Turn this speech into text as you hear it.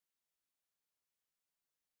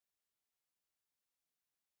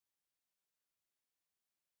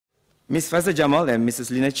Ms. Faisal Jamal and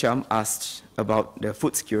Mrs. Lina Cham asked about the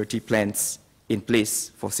food security plans in place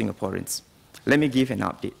for Singaporeans. Let me give an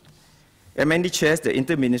update. MND chairs the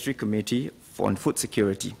Inter-Ministry Committee on Food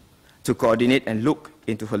Security to coordinate and look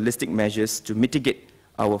into holistic measures to mitigate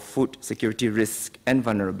our food security risks and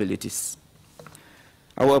vulnerabilities.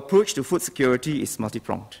 Our approach to food security is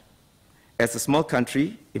multi-pronged. As a small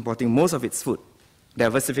country importing most of its food,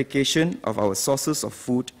 diversification of our sources of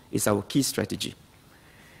food is our key strategy.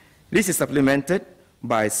 This is supplemented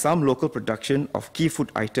by some local production of key food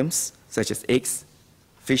items such as eggs,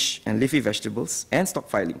 fish and leafy vegetables, and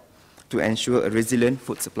stockpiling to ensure a resilient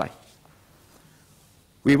food supply.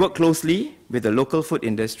 We work closely with the local food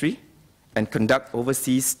industry and conduct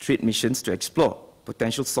overseas trade missions to explore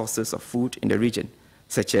potential sources of food in the region,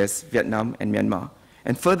 such as Vietnam and Myanmar,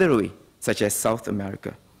 and further away, such as South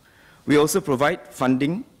America. We also provide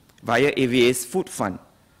funding via AVA's Food Fund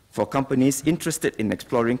for companies interested in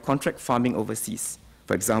exploring contract farming overseas,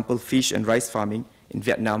 for example, fish and rice farming in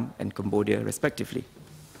Vietnam and Cambodia, respectively.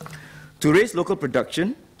 To raise local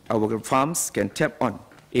production, our farms can tap on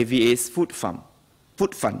AVA's Food Fund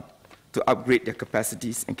to upgrade their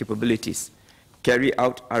capacities and capabilities, carry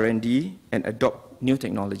out R&D, and adopt new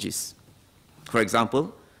technologies. For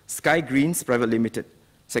example, Sky Greens Private Limited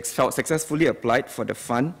successfully applied for the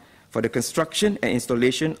fund for the construction and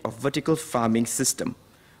installation of vertical farming system,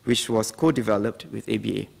 which was co-developed with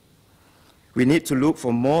ABA. We need to look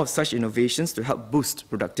for more of such innovations to help boost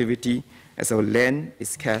productivity as our land is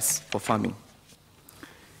scarce for farming.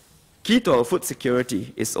 Key to our food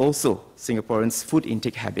security is also Singaporeans' food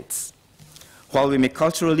intake habits. While we may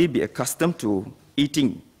culturally be accustomed to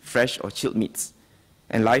eating fresh or chilled meats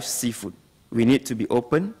and live seafood, we need to be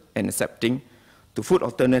open and accepting to food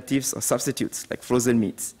alternatives or substitutes like frozen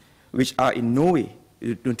meats, which are in no way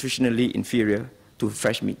nutritionally inferior to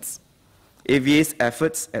fresh meats. AVA's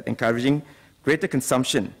efforts at encouraging greater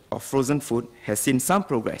consumption of frozen food has seen some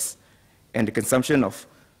progress, and the consumption of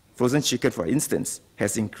frozen chicken, for instance,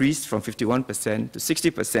 has increased from 51% to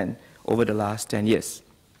 60% over the last 10 years.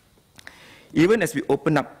 Even as we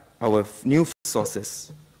open up our new food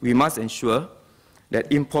sources, we must ensure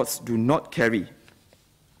that imports do not carry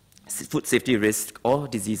food safety risks or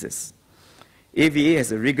diseases. AVA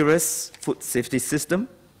has a rigorous food safety system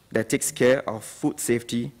that takes care of food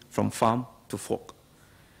safety from farm to fork.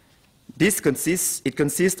 It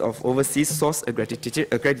consists of overseas source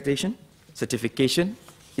accreditation, certification,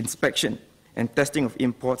 inspection, and testing of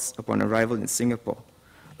imports upon arrival in Singapore,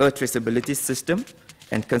 a traceability system,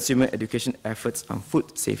 and consumer education efforts on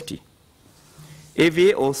food safety.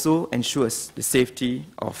 AVA also ensures the safety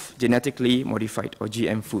of genetically modified or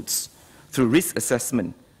GM foods through risk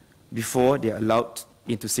assessment before they are allowed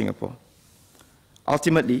into Singapore.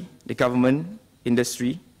 Ultimately, the government,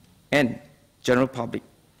 industry, and general public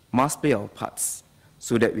must play our parts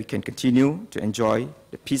so that we can continue to enjoy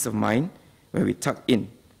the peace of mind when we tuck in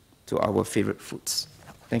to our favorite foods.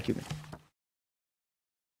 Thank you.